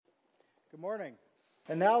Good morning.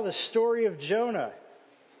 And now the story of Jonah,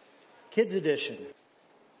 Kids Edition.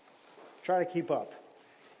 Try to keep up.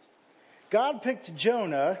 God picked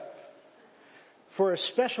Jonah for a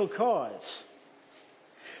special cause,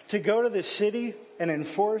 to go to the city and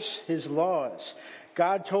enforce his laws.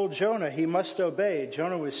 God told Jonah he must obey.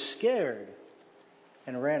 Jonah was scared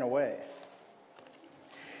and ran away.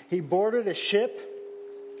 He boarded a ship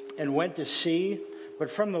and went to sea, but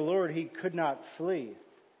from the Lord he could not flee.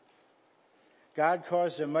 God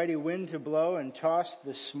caused a mighty wind to blow and tossed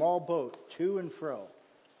the small boat to and fro.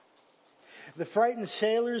 The frightened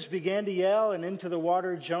sailors began to yell, and into the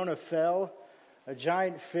water Jonah fell. A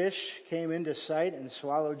giant fish came into sight and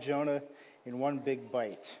swallowed Jonah in one big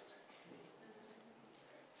bite.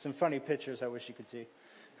 Some funny pictures I wish you could see.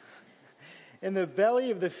 In the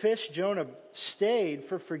belly of the fish, Jonah stayed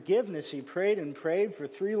for forgiveness. He prayed and prayed for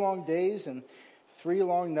 3 long days, and 3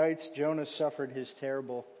 long nights Jonah suffered his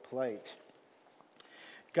terrible plight.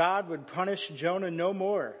 God would punish Jonah no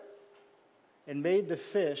more and made the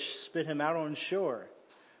fish spit him out on shore.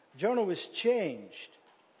 Jonah was changed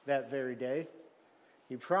that very day.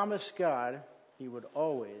 He promised God he would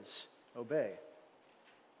always obey.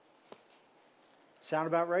 Sound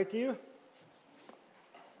about right to you?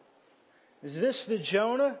 Is this the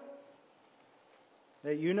Jonah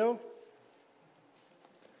that you know?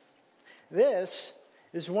 This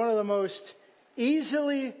is one of the most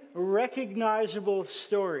easily recognizable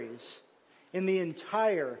stories in the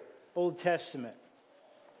entire Old Testament.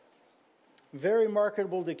 Very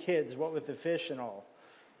marketable to kids, what with the fish and all.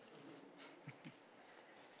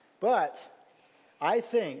 But I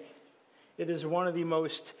think it is one of the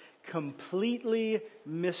most completely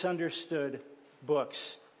misunderstood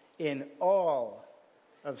books in all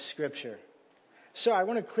of Scripture. So I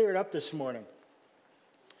want to clear it up this morning.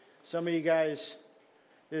 Some of you guys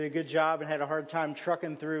did a good job and had a hard time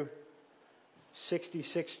trucking through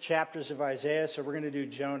 66 chapters of Isaiah, so we're going to do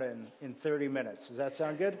Jonah in 30 minutes. Does that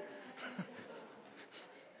sound good?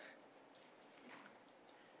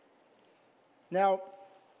 Now,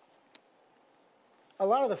 a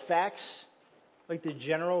lot of the facts, like the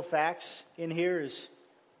general facts in here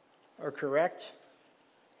are correct.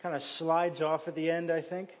 Kind of slides off at the end, I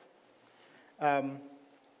think.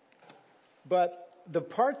 But the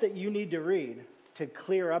part that you need to read to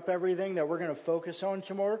clear up everything that we're going to focus on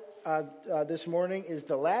this morning is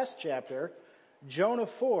the last chapter, Jonah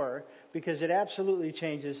 4, because it absolutely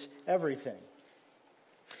changes everything.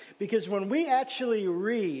 Because when we actually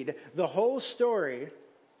read the whole story,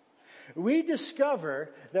 we discover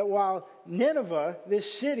that while Nineveh,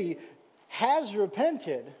 this city, has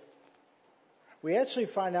repented, we actually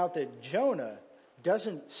find out that Jonah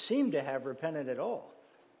doesn't seem to have repented at all.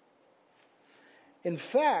 In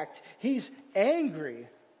fact, he's angry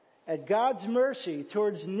at God's mercy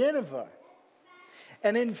towards Nineveh.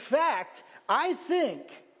 And in fact, I think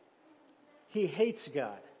he hates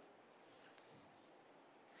God.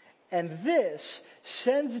 And this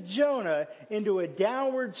sends Jonah into a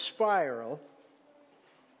downward spiral.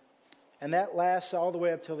 And that lasts all the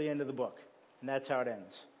way up till the end of the book. And that's how it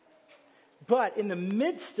ends. But in the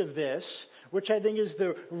midst of this, which I think is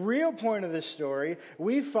the real point of this story,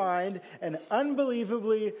 we find an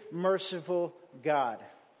unbelievably merciful God.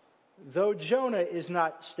 Though Jonah is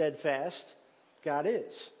not steadfast, God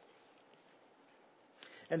is.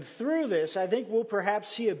 And through this, I think we'll perhaps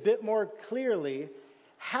see a bit more clearly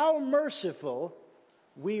how merciful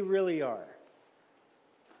we really are.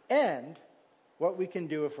 And what we can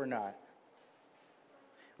do if we're not.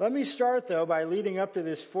 Let me start, though, by leading up to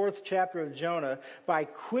this 4th chapter of Jonah by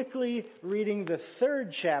quickly reading the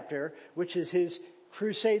 3rd chapter, which is his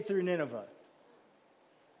crusade through Nineveh.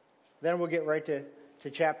 Then we'll get right to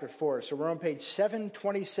chapter 4. So we're on page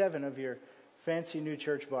 727 of your fancy New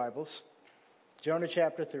Church Bibles. Jonah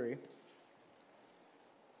chapter 3.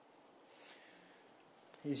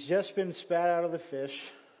 He's just been spat out of the fish.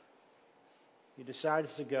 He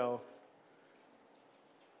decides to go.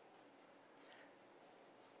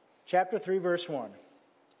 Chapter 3, verse 1.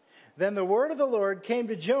 Then the word of the Lord came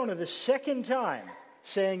to Jonah the 2nd time,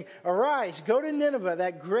 saying, "Arise, go to Nineveh,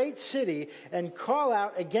 that great city, and call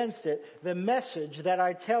out against it the message that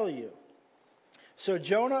I tell you." So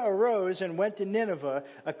Jonah arose and went to Nineveh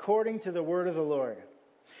according to the word of the Lord.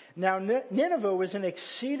 Now Nineveh was an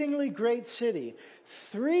exceedingly great city,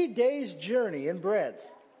 3 days' journey in breadth.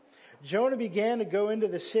 Jonah began to go into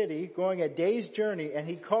the city, going a day's journey, and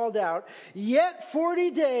he called out, "Yet 40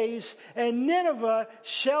 days, and Nineveh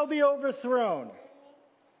shall be overthrown."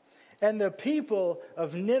 And the people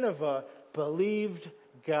of Nineveh believed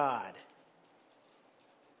God.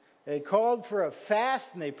 They called for a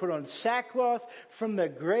fast and they put on sackcloth from the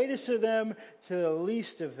greatest of them to the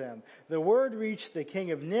least of them. The word reached the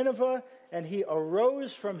king of Nineveh, and he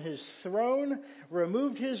arose from his throne,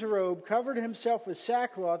 removed his robe, covered himself with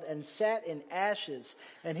sackcloth, and sat in ashes.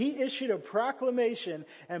 And he issued a proclamation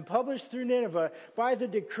and published through Nineveh, by the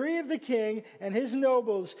decree of the king and his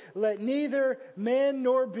nobles, let neither man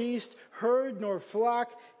nor beast, herd nor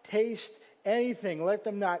flock taste anything. Let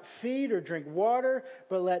them not feed or drink water,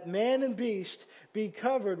 but let man and beast be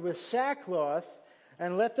covered with sackcloth,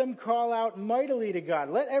 and let them call out mightily to God.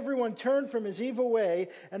 Let everyone turn from his evil way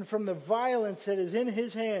and from the violence that is in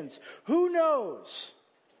his hands. Who knows?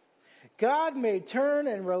 God may turn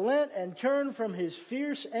and relent and turn from his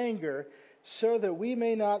fierce anger so that we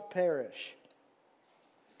may not perish.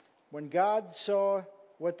 When God saw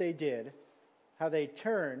what they did, how they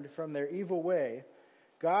turned from their evil way,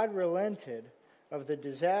 God relented of the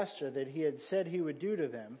disaster that he had said he would do to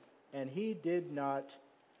them, and he did not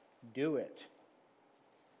do it.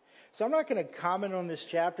 So I'm not going to comment on this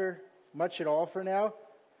chapter much at all for now.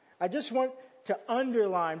 I just want to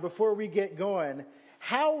underline before we get going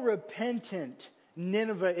how repentant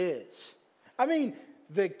Nineveh is. I mean,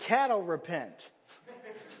 the cattle repent.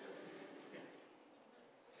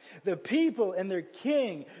 The people and their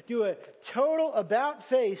king do a total about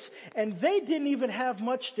face, and they didn't even have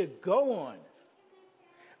much to go on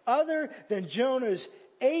other than Jonah's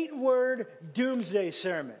 8-word doomsday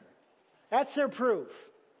sermon. That's their proof.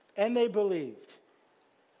 And they believed.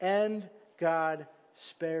 And God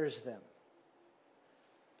spares them.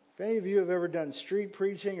 If any of you have ever done street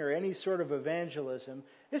preaching or any sort of evangelism,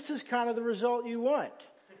 this is kind of the result you want.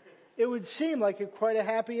 It would seem like quite a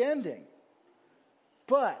happy ending.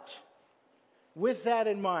 But, with that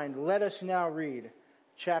in mind, let us now read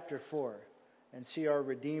chapter 4 and see our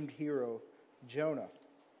redeemed hero, Jonah.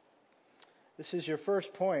 This is your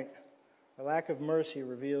first point. A lack of mercy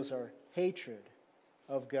reveals our hatred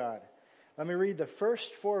of God. Let me read the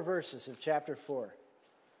first 4 verses of chapter 4.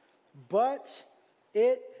 But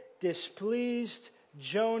it displeased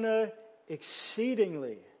Jonah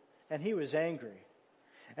exceedingly, and he was angry.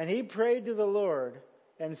 And he prayed to the Lord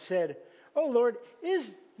and said, O Lord, is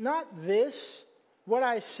not this what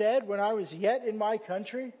I said when I was yet in my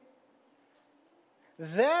country?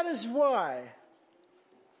 That is why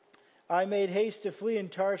I made haste to flee in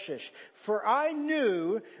Tarshish, for I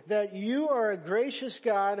knew that you are a gracious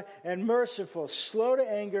God and merciful, slow to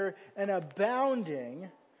anger and abounding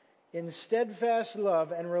in steadfast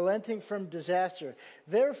love and relenting from disaster.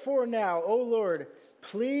 Therefore now, O Lord,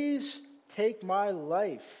 please take my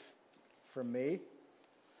life from me,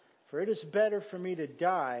 for it is better for me to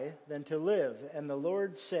die than to live. And the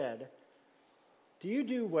Lord said, do you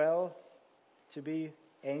do well to be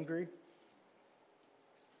angry?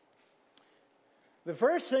 The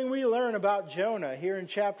first thing we learn about Jonah here in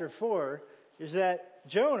chapter 4 is that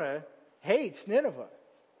Jonah hates Nineveh.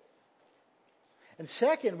 And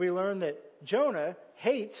second, we learn that Jonah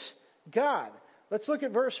hates God. Let's look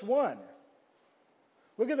at verse 1.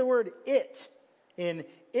 Look at the word it. In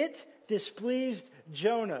it displeased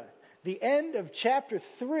Jonah. The end of chapter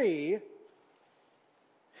 3,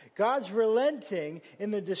 God's relenting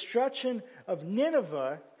in the destruction of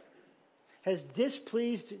Nineveh has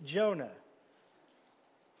displeased Jonah.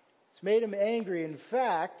 Made him angry. In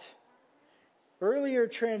fact, earlier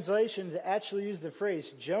translations actually use the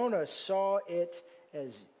phrase, Jonah saw it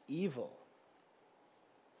as evil.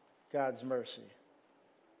 God's mercy.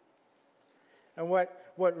 And what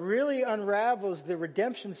really unravels the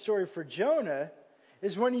redemption story for Jonah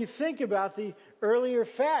is when you think about the earlier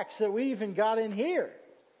facts that we even got in here.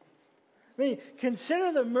 I mean,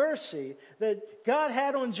 consider the mercy that God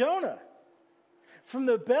had on Jonah. From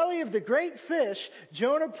the belly of the great fish,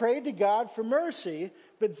 Jonah prayed to God for mercy,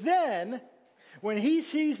 but then, when he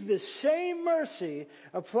sees the same mercy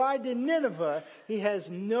applied to Nineveh, he has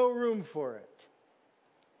no room for it.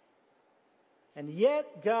 And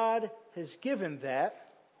yet God has given that.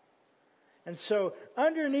 And so,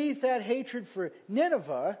 underneath that hatred for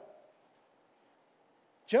Nineveh,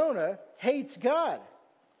 Jonah hates God.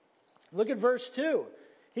 Look at verse 2.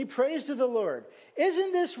 He prays to the Lord.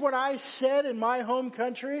 Isn't this what I said in my home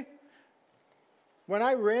country when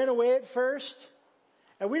I ran away at first?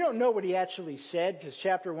 And we don't know what he actually said because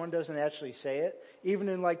chapter 1 doesn't actually say it, even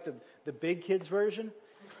in like the big kids version.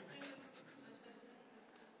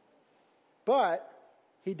 But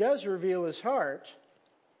he does reveal his heart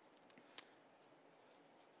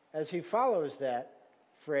as he follows that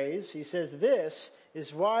phrase. He says, this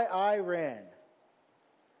is why I ran.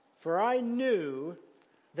 For I knew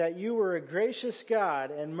that you were a gracious God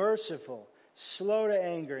and merciful, slow to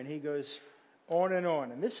anger. And he goes On and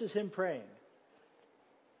on. And this is him praying.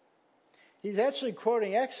 He's actually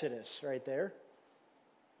quoting Exodus right there.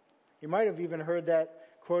 You might have even heard that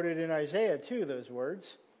quoted in Isaiah too, those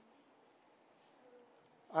words.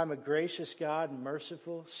 I'm a gracious God,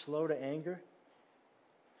 merciful, slow to anger.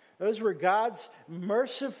 Those were God's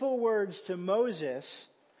merciful words to Moses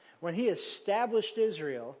when he established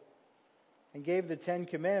Israel and gave the 10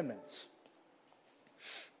 Commandments.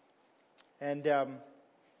 And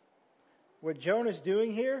what Jonah's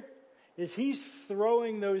doing here is he's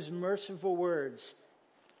throwing those merciful words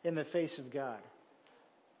in the face of God.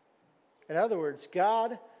 In other words,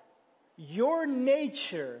 God, your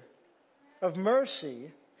nature of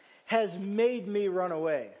mercy has made me run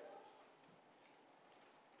away.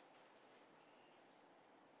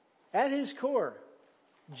 At his core,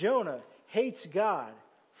 Jonah hates God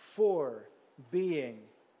for being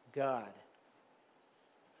God.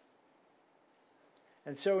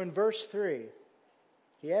 And so in verse 3,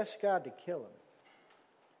 he asks God to kill him.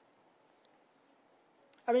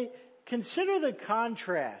 I mean, consider the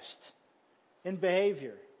contrast in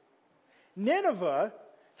behavior. Nineveh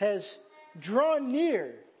has drawn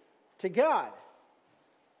near to God.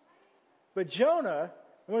 But Jonah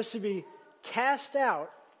wants to be cast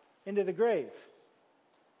out into the grave.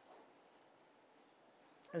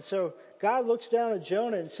 And so God looks down at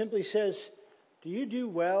Jonah and simply says, do you do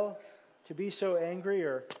well to be so angry?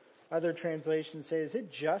 Or other translations say, is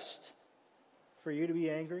it just for you to be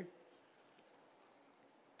angry?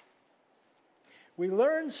 We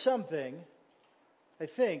learn something, I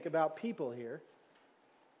think, about people here.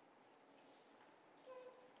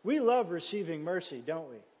 We love receiving mercy, don't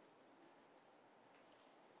we?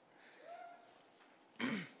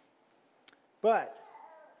 But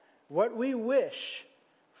what we wish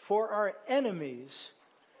for our enemies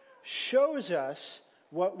shows us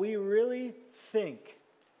what we really think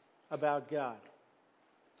about God.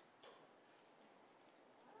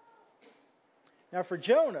 Now for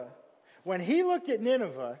Jonah, when he looked at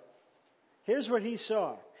Nineveh, here's what he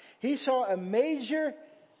saw. He saw a major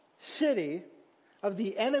city of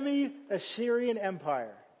the enemy Assyrian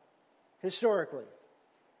Empire, historically.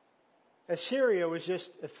 Assyria was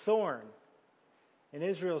just a thorn in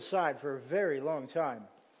Israel's side for a very long time.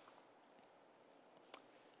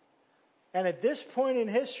 And at this point in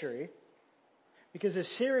history, because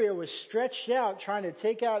Assyria was stretched out trying to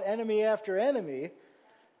take out enemy after enemy,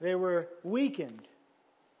 they were weakened,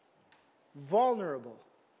 vulnerable.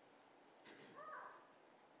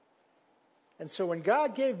 And so when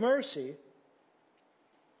God gave mercy,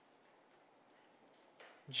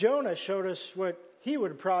 Jonah showed us what he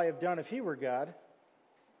would probably have done if he were God.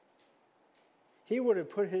 He would have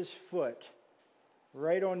put his foot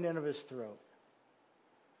right on Nineveh's throat.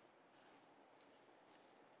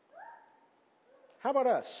 How about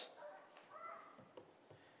us?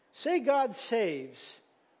 Say God saves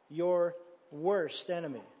your worst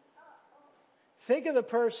enemy. Think of the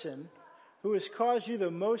person who has caused you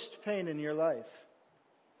the most pain in your life.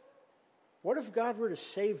 What if God were to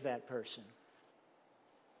save that person?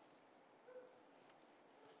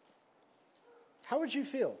 How would you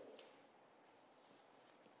feel?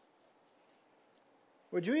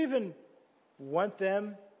 Would you even want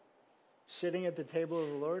them sitting at the table of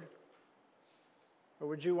the Lord? Or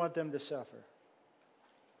would you want them to suffer?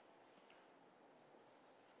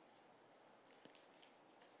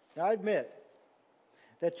 Now, I admit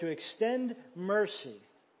that to extend mercy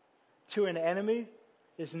to an enemy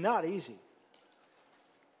is not easy.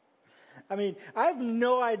 I mean, I have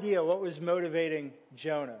no idea what was motivating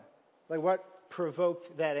Jonah. Like what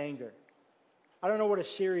provoked that anger. I don't know what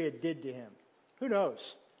Assyria did to him. Who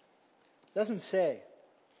knows? Doesn't say.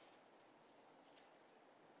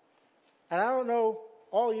 And I don't know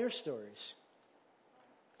all your stories.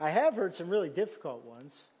 I have heard some really difficult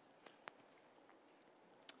ones.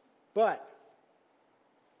 But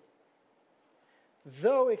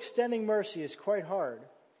though extending mercy is quite hard,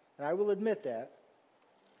 and I will admit that,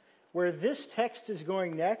 where this text is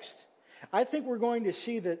going next, I think we're going to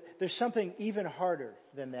see that there's something even harder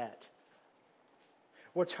than that.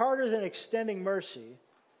 What's harder than extending mercy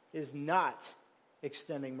is not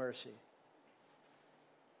extending mercy.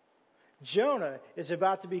 Jonah is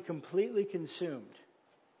about to be completely consumed.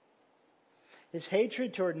 His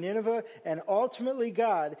hatred toward Nineveh and ultimately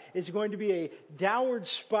God is going to be a downward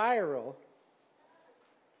spiral.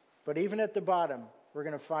 But even at the bottom, we're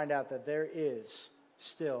going to find out that there is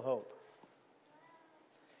still hope.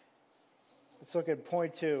 Let's look at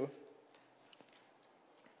point 2.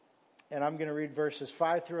 And I'm going to read verses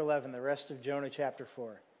 5 through 11, the rest of Jonah chapter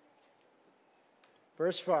 4.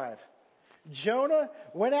 Verse 5. Jonah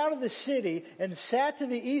went out of the city and sat to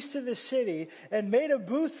the east of the city and made a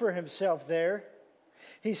booth for himself there.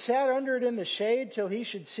 He sat under it in the shade till he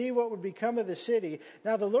should see what would become of the city.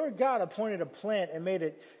 Now the Lord God appointed a plant and made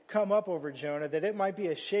it come up over Jonah, that it might be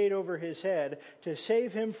a shade over his head, to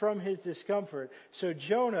save him from his discomfort. So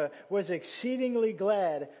Jonah was exceedingly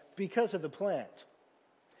glad because of the plant.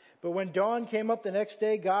 But when dawn came up the next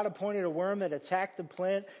day, God appointed a worm that attacked the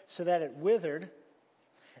plant so that it withered.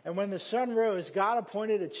 And when the sun rose, God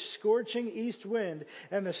appointed a scorching east wind,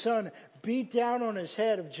 and the sun beat down on his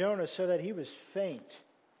head of Jonah so that he was faint.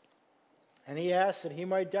 And he asked that he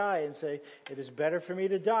might die and say, "It is better for me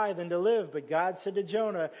to die than to live." But God said to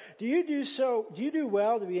Jonah, Do you do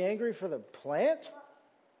well to be angry for the plant?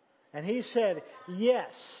 And he said,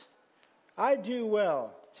 "Yes, I do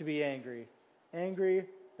well to be angry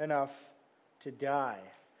enough to die."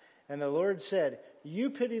 And the Lord said, "You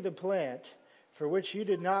pity the plant for which you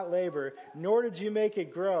did not labor, nor did you make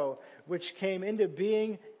it grow, which came into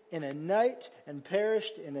being in a night and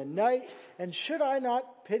perished in a night. And should I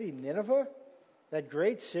not pity Nineveh, that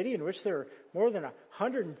great city in which there are more than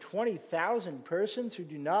 120,000 persons who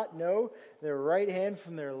do not know their right hand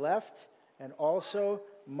from their left, and also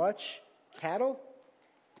much cattle?"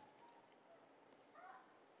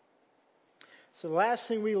 So the last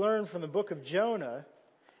thing we learn from the book of Jonah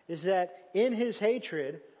is that in his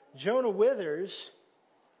hatred, Jonah withers,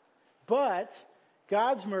 but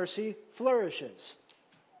God's mercy flourishes.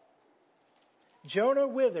 Jonah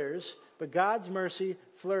withers, but God's mercy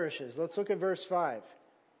flourishes. Let's look at verse 5.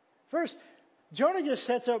 First, Jonah just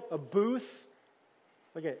sets up a booth,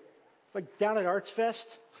 like down at Arts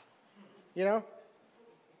Fest,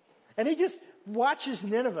 and he just watches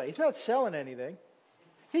Nineveh. He's not selling anything.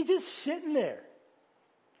 He's just sitting there,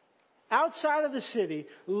 outside of the city,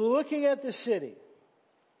 looking at the city.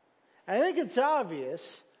 And I think it's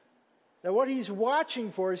obvious that what he's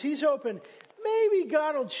watching for is he's hoping maybe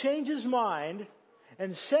God will change his mind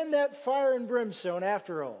and send that fire and brimstone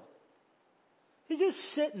after all. He's just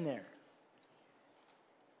sitting there,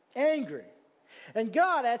 angry. And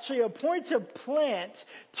God actually appoints a plant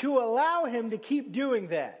to allow him to keep doing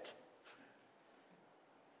that.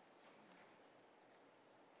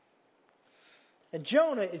 And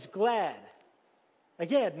Jonah is glad.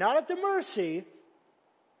 Again, not at the mercy,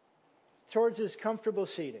 towards his comfortable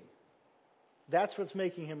seating. That's what's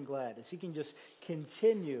making him glad, is he can just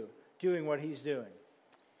continue doing what he's doing.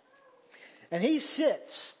 And he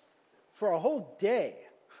sits for a whole day.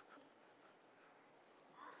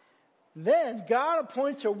 Then God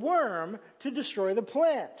appoints a worm to destroy the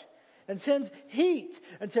plant and sends heat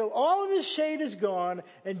until all of his shade is gone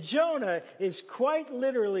and Jonah is quite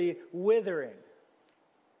literally withering.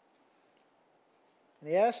 And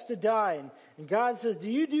he asks to die. And God says, "Do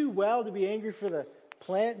you do well to be angry for the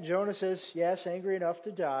plant?" And Jonah says, "Yes, angry enough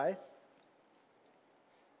to die."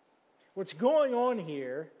 What's going on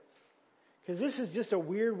here, because this is just a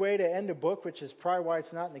weird way to end a book, which is probably why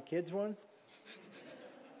it's not in the kids' one,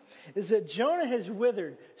 is that Jonah has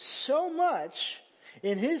withered so much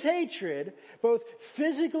in his hatred, both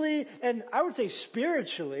physically and I would say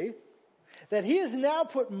spiritually, that he has now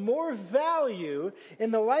put more value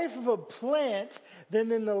in the life of a plant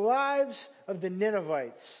than in the lives of the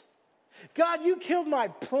Ninevites. God, you killed my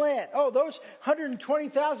plant. Oh, those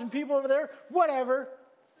 120,000 people over there, whatever.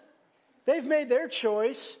 They've made their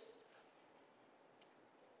choice.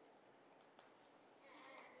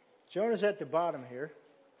 Jonah's at the bottom here.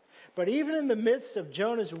 But even in the midst of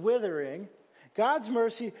Jonah's withering, God's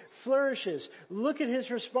mercy flourishes. Look at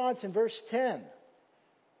his response in verse 10.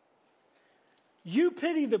 You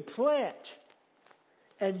pity the plant,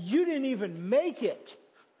 and you didn't even make it.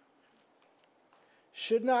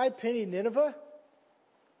 Shouldn't I pity Nineveh,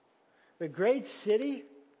 the great city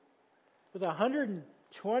with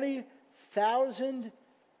 120,000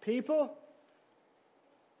 people?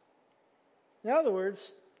 In other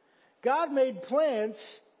words, God made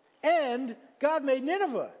plants and God made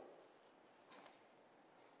Nineveh.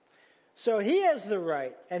 So he has the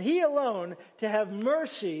right, and he alone, to have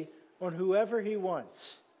mercy on whoever he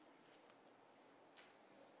wants.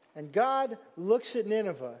 And God looks at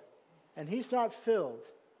Nineveh, and he's not filled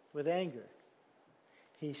with anger.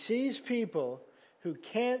 He sees people who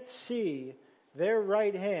can't see their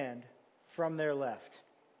right hand from their left.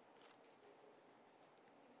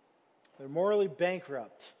 They're morally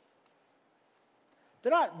bankrupt.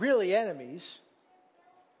 They're not really enemies.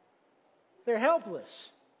 They're helpless.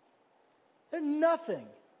 They're nothing.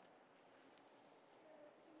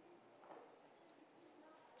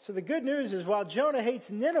 So the good news is, while Jonah hates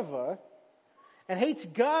Nineveh and hates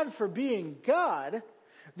God for being God,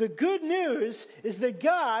 The good news is that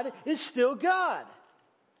God is still God.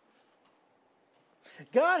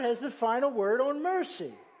 God has the final word on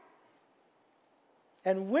mercy.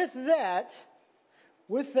 And with that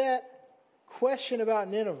question about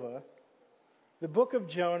Nineveh, the book of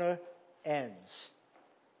Jonah ends.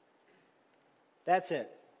 That's it.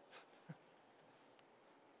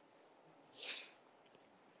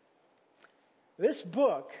 This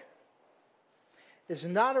book is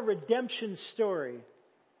not a redemption story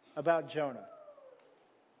about Jonah.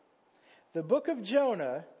 The book of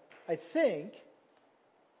Jonah, I think,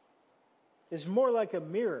 is more like a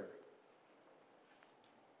mirror.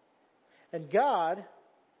 And God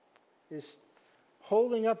is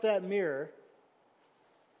holding up that mirror,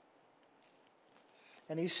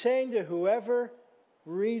 and He's saying to whoever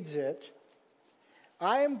reads it,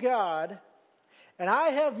 I am God, and I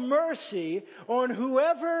have mercy on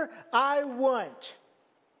whoever I want.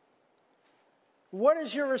 What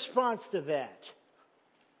is your response to that?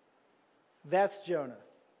 That's Jonah.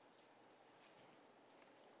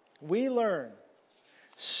 We learn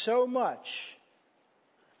so much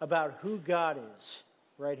about who God is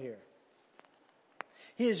right here.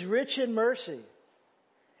 He is rich in mercy,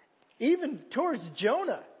 even towards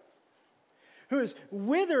Jonah, who is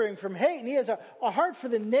withering from hate, and he has a heart for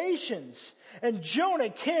the nations, and Jonah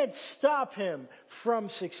can't stop him from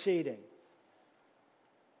succeeding.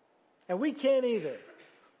 And we can't either.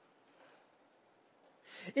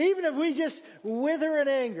 Even if we just wither in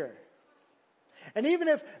anger, and even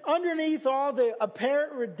if underneath all the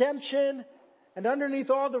apparent redemption and underneath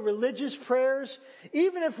all the religious prayers,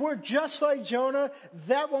 even if we're just like Jonah,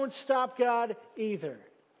 that won't stop God either.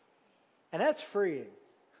 And that's freeing.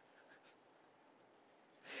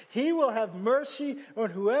 He will have mercy on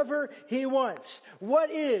whoever He wants.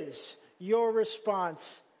 What is your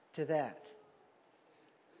response to that?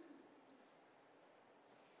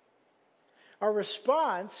 Our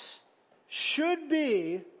response should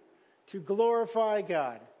be to glorify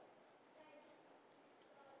God.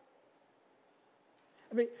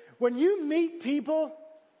 I mean, when you meet people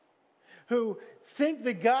who think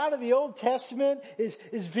the God of the Old Testament is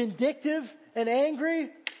vindictive and angry,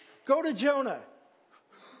 go to Jonah.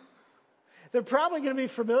 They're probably going to be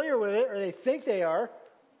familiar with it, or they think they are.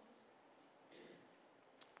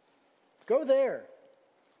 Go there.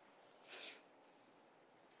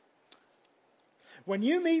 When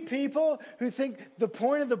you meet people who think the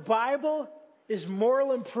point of the Bible is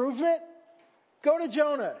moral improvement, go to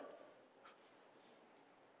Jonah.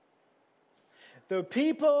 The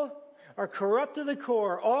people are corrupt to the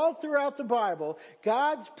core. All throughout the Bible,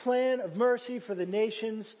 God's plan of mercy for the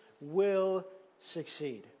nations will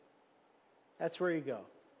succeed. That's where you go.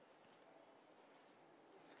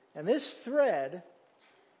 And this thread,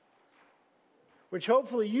 which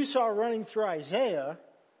hopefully you saw running through Isaiah,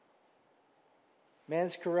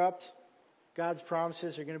 man's corrupt, God's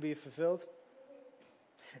promises are going to be fulfilled.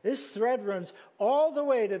 This thread runs all the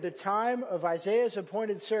way to the time of Isaiah's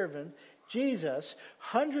appointed servant, Jesus,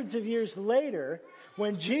 hundreds of years later,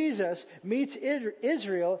 when Jesus meets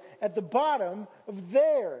Israel at the bottom of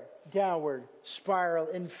their downward spiral.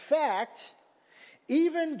 In fact,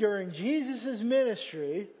 even during Jesus'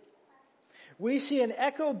 ministry, we see an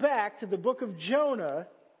echo back to the book of Jonah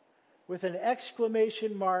with an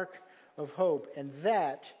exclamation mark of hope. And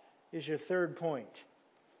that is your third point.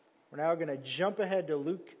 We're now going to jump ahead to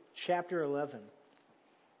Luke chapter 11.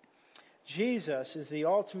 Jesus is the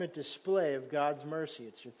ultimate display of God's mercy.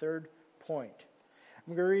 It's your third point.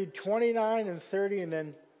 I'm going to read 29 and 30 and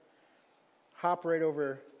then hop right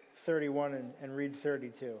over 31 and read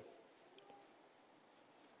 32.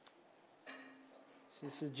 So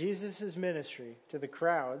this is Jesus' ministry to the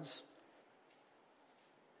crowds.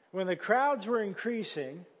 When the crowds were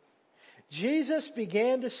increasing, Jesus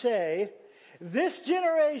began to say, "This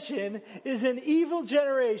generation is an evil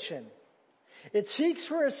generation. It seeks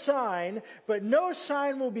for a sign, but no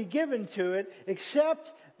sign will be given to it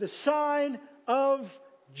except the sign of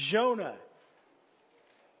Jonah.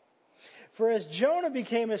 For as Jonah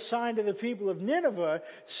became a sign to the people of Nineveh,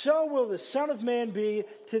 so will the Son of Man be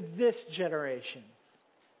to this generation."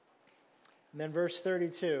 And then verse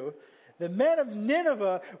 32, "The men of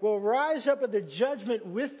Nineveh will rise up at the judgment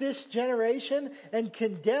with this generation and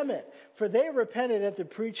condemn it, for they repented at the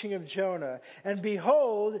preaching of Jonah. And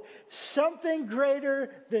behold, something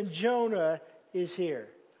greater than Jonah is here."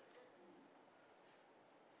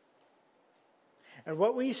 And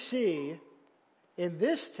what we see in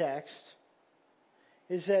this text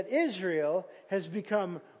is that Israel has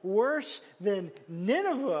become worse than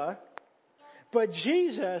Nineveh, but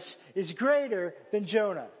Jesus is greater than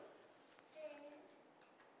Jonah.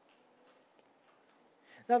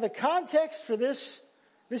 Now the context for this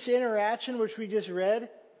interaction which we just read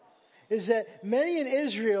is that many in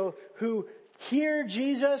Israel who hear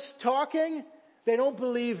Jesus talking, they don't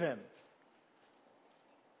believe him.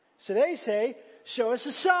 So they say, show us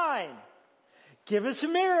a sign. Give us a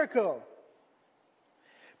miracle.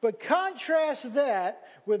 But contrast that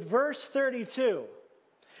with verse 32.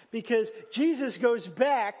 Because Jesus goes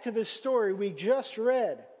back to the story we just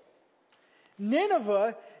read.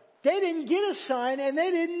 Nineveh, they didn't get a sign and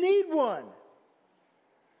they didn't need one.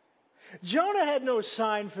 Jonah had no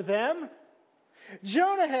sign for them.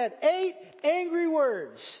 Jonah had 8 angry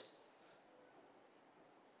words.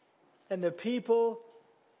 And the people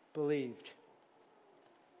believed.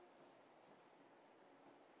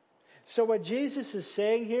 So what Jesus is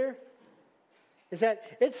saying here is that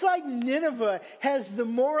it's like Nineveh has the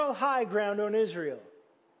moral high ground on Israel.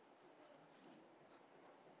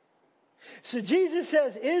 So Jesus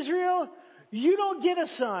says, Israel, you don't get a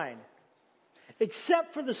sign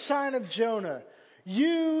except for the sign of Jonah.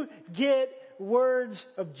 You get words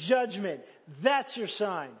of judgment. That's your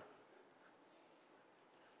sign.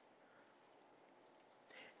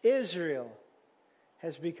 Israel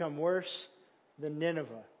has become worse than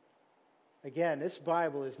Nineveh. Again, this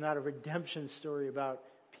Bible is not a redemption story about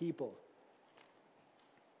people.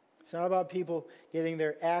 It's not about people getting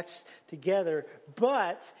their acts together.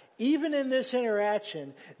 But even in this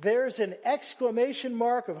interaction, there's an exclamation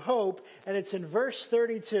mark of hope, and it's in verse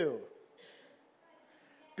 32.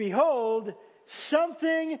 Behold,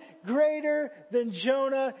 something greater than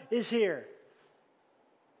Jonah is here.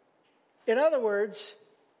 In other words,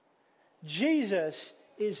 Jesus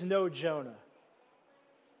is no Jonah.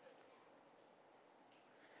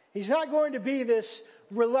 He's not going to be this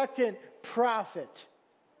reluctant prophet.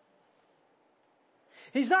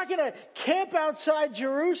 He's not going to camp outside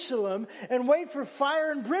Jerusalem and wait for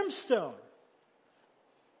fire and brimstone.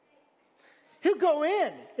 He'll go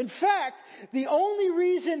in. In fact, the only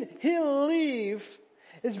reason he'll leave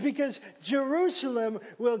is because Jerusalem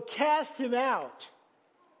will cast him out.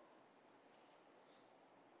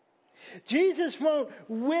 Jesus won't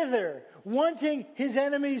wither wanting his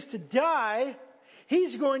enemies to die.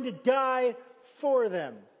 He's going to die for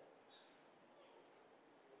them.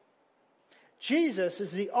 Jesus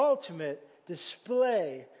is the ultimate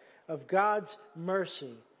display of God's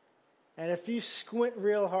mercy. And if you squint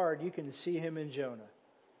real hard, you can see him in Jonah.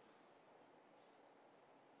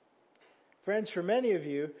 Friends, for many of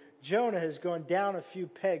you, Jonah has gone down a few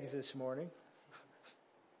pegs this morning.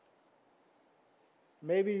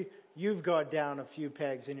 Maybe you've gone down a few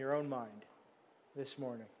pegs in your own mind this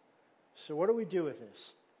morning. So what do we do with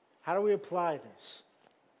this? How do we apply this?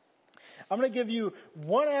 I'm going to give you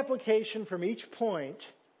one application from each point,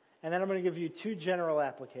 and then I'm going to give you 2 general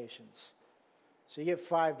applications. So you get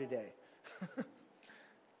 5 today.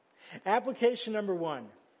 Application number 1.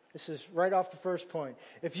 This is right off the first point.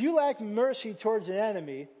 If you lack mercy towards an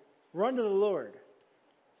enemy, run to the Lord.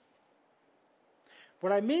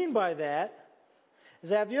 What I mean by that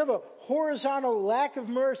is that if you have a horizontal lack of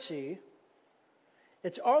mercy,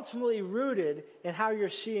 it's ultimately rooted in how you're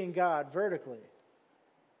seeing God vertically.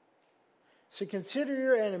 So consider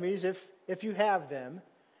your enemies if you have them.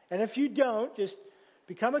 And if you don't, just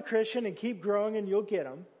become a Christian and keep growing and you'll get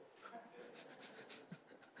them.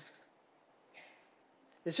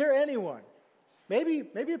 Is there anyone, maybe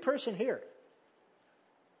a person here,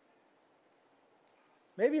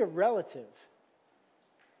 maybe a relative,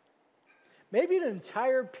 maybe an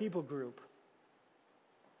entire people group,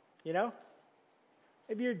 you know?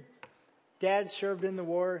 Maybe your dad served in the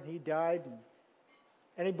war and he died, and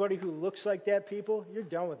anybody who looks like that people, you're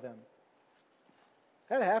done with them.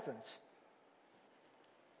 That happens.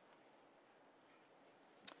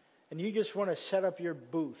 And you just want to set up your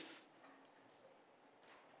booth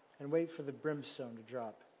and wait for the brimstone to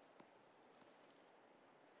drop.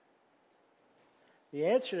 The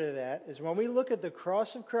answer to that is when we look at the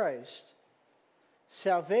cross of Christ,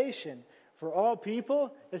 salvation for all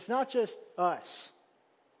people, it's not just us.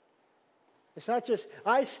 It's not just,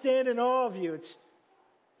 I stand in awe of you. It's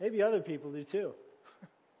maybe other people do too.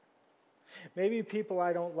 Maybe people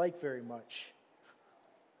I don't like very much.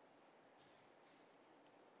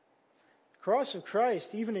 The cross of Christ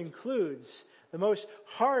even includes the most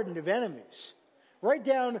hardened of enemies. Write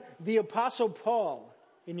down the Apostle Paul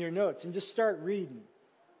in your notes and just start reading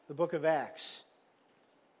the book of Acts.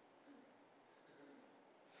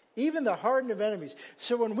 Even the hardened of enemies.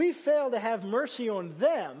 So when we fail to have mercy on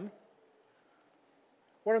them,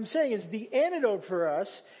 what I'm saying is the antidote for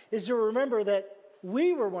us is to remember that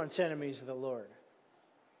we were once enemies of the Lord.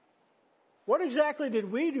 What exactly did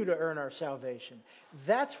we do to earn our salvation?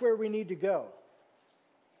 That's where we need to go.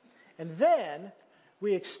 And then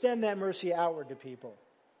we extend that mercy outward to people.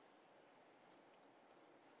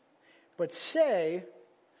 But say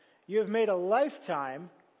you have made a lifetime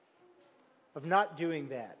of not doing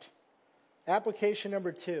that. Application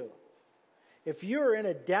number 2. If you're in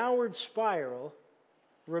a downward spiral,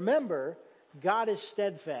 remember, God is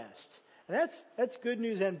steadfast. And that's good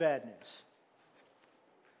news and bad news.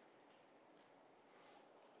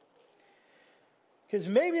 Because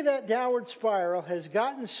maybe that downward spiral has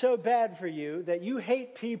gotten so bad for you that you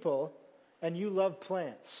hate people and you love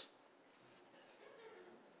plants.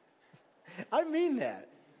 I mean that.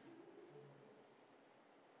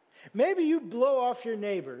 Maybe you blow off your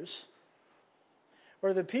neighbors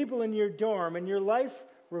or the people in your dorm and your life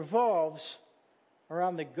revolves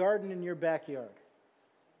around the garden in your backyard.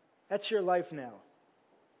 That's your life now.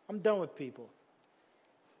 I'm done with people.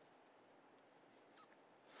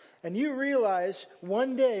 And you realize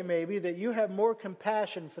one day maybe that you have more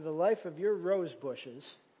compassion for the life of your rose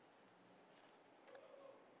bushes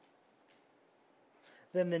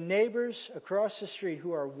than the neighbors across the street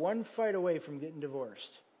who are one fight away from getting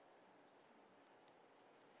divorced.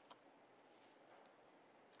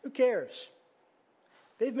 Who cares?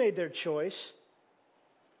 They've made their choice.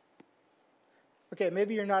 Okay,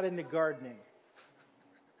 maybe you're not into gardening.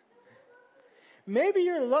 Maybe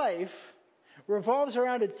your life revolves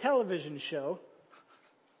around a television show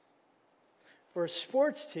or a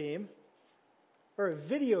sports team or a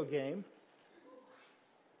video game.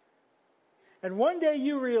 And one day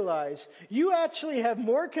you realize you actually have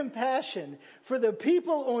more compassion for the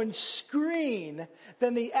people on screen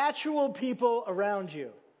than the actual people around you.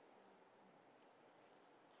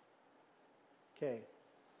 Okay,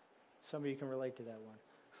 some of you can relate to that one.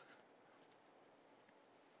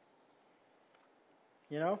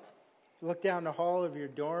 You know, look down the hall of your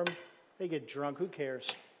dorm, they get drunk, who cares?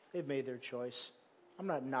 They've made their choice. I'm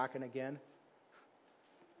not knocking again.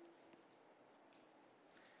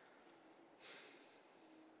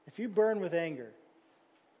 If you burn with anger,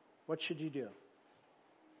 what should you do?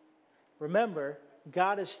 Remember,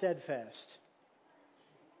 God is steadfast.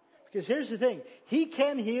 Because here's the thing, He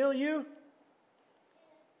can heal you,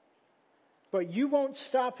 but you won't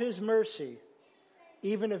stop His mercy,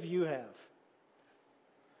 even if you have.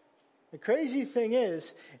 The crazy thing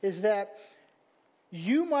is that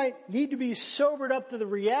you might need to be sobered up to the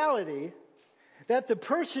reality that the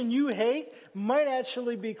person you hate might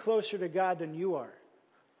actually be closer to God than you are.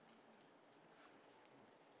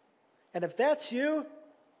 And if that's you,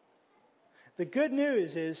 the good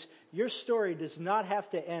news is your story does not have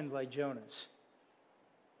to end like Jonah's.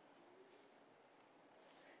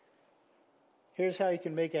 Here's how you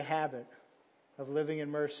can make a habit of living in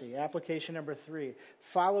mercy. Application number 3,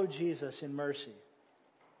 follow Jesus in mercy.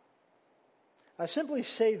 I simply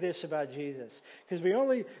say this about Jesus, because we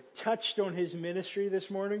only touched on His ministry this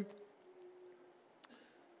morning.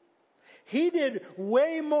 He did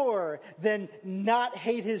way more than not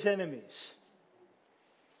hate His enemies.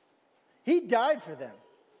 He died for them.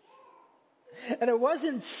 And it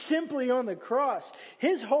wasn't simply on the cross.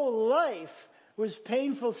 His whole life was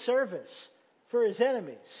painful service for His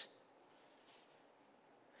enemies.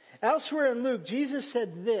 Elsewhere in Luke, Jesus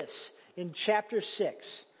said this in chapter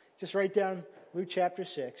 6. Just write down Luke chapter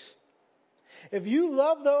 6. If you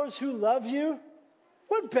love those who love you,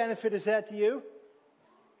 what benefit is that to you?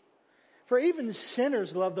 For even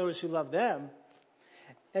sinners love those who love them.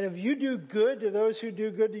 And if you do good to those who do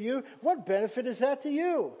good to you, what benefit is that to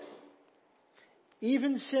you?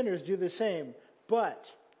 Even sinners do the same, but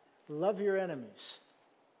love your enemies.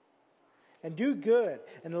 And do good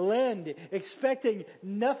and lend, expecting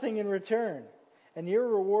nothing in return. And your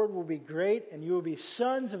reward will be great, and you will be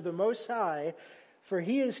sons of the Most High, for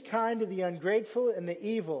He is kind to the ungrateful and the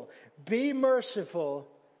evil. Be merciful,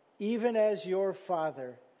 even as your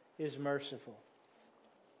Father is merciful.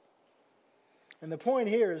 And the point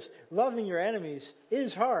here is loving your enemies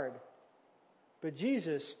is hard. But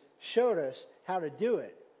Jesus showed us how to do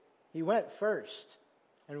it. He went first,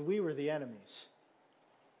 and we were the enemies.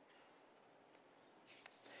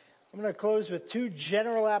 I'm going to close with 2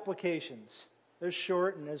 general applications. They're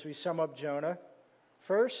short, and as we sum up Jonah.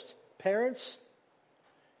 First, parents,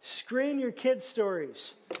 screen your kids'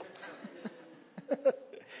 stories.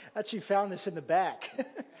 Actually found this in the back.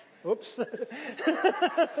 Oops.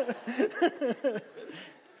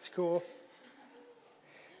 It's cool.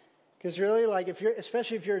 Because really, like,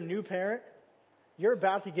 especially if you're a new parent, you're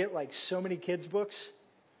about to get like so many kids' books,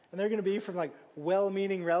 and they're going to be from like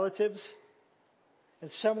well-meaning relatives,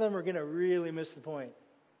 and some of them are going to really miss the point.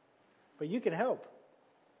 But you can help.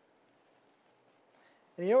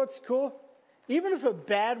 And you know what's cool? Even if a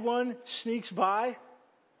bad one sneaks by,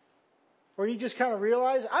 Or you just kind of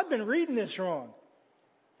realize, I've been reading this wrong.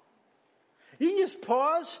 You can just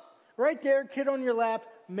pause right there, kid on your lap,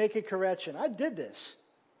 make a correction. I did this.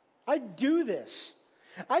 I do this.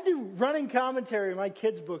 I do running commentary in my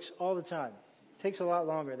kids' books all the time. It takes a lot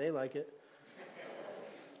longer. They like it.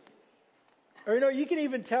 Or, you can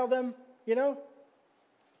even tell them,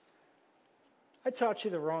 I taught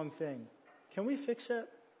you the wrong thing. Can we fix that?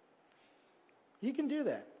 You can do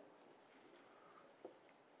that.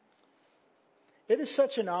 It is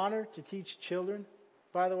such an honor to teach children,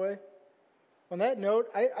 by the way. On that note,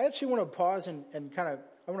 I actually want to pause and I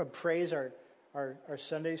want to praise our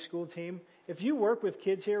Sunday school team. If you work with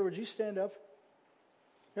kids here, would you stand up?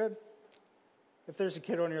 Good. If there's a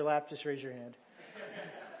kid on your lap, just raise your hand.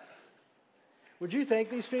 Would you thank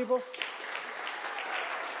these people?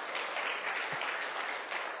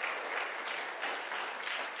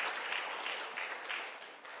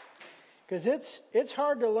 Because it's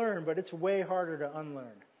hard to learn, but it's way harder to unlearn.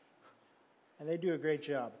 And they do a great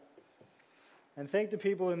job. And thank the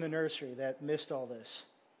people in the nursery that missed all this.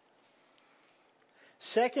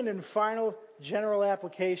 Second and final general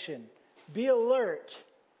application. Be alert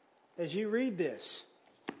as you read this.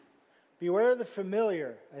 Beware of the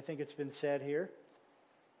familiar, I think it's been said here.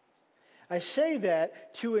 I say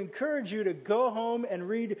that to encourage you to go home and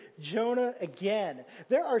read Jonah again.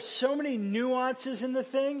 There are so many nuances in the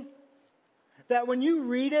thing that when you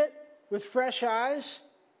read it with fresh eyes,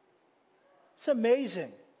 it's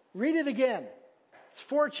amazing. Read it again. It's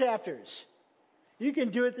 4 chapters. You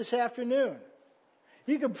can do it this afternoon.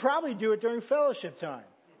 You can probably do it during fellowship time.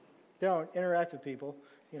 Don't interact with people,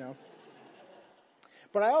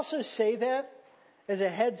 But I also say that as a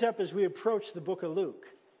heads up as we approach the book of Luke.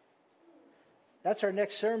 That's our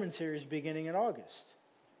next sermon series beginning in August.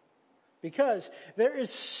 Because there is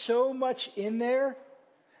so much in there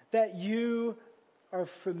that you are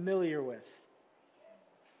familiar with.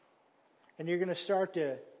 And you're going to start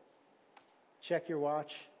to check your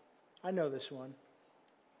watch. I know this one.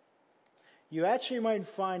 You actually might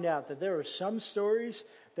find out that there are some stories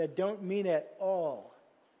that don't mean at all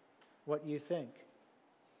what you think.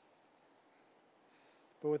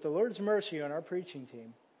 But with the Lord's mercy on our preaching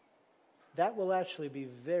team, that will actually be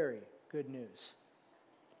very good news.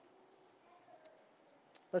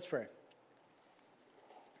 Let's pray.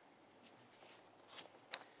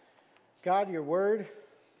 God, your word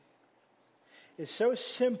is so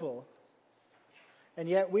simple, and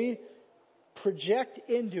yet we project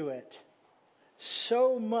into it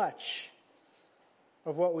so much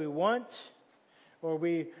of what we want, or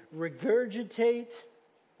we regurgitate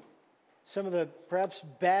some of the perhaps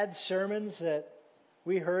bad sermons that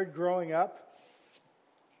we heard growing up.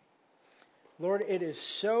 Lord, it is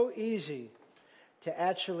so easy to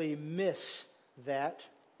actually miss that,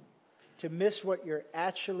 to miss what you're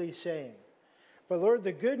actually saying. But Lord,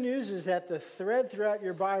 the good news is that the thread throughout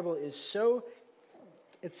your Bible is so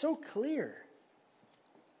clear.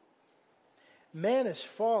 Man is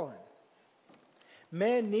fallen.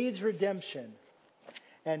 Man needs redemption.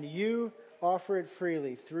 And you offer it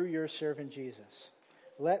freely through your servant Jesus.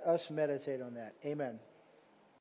 Let us meditate on that. Amen.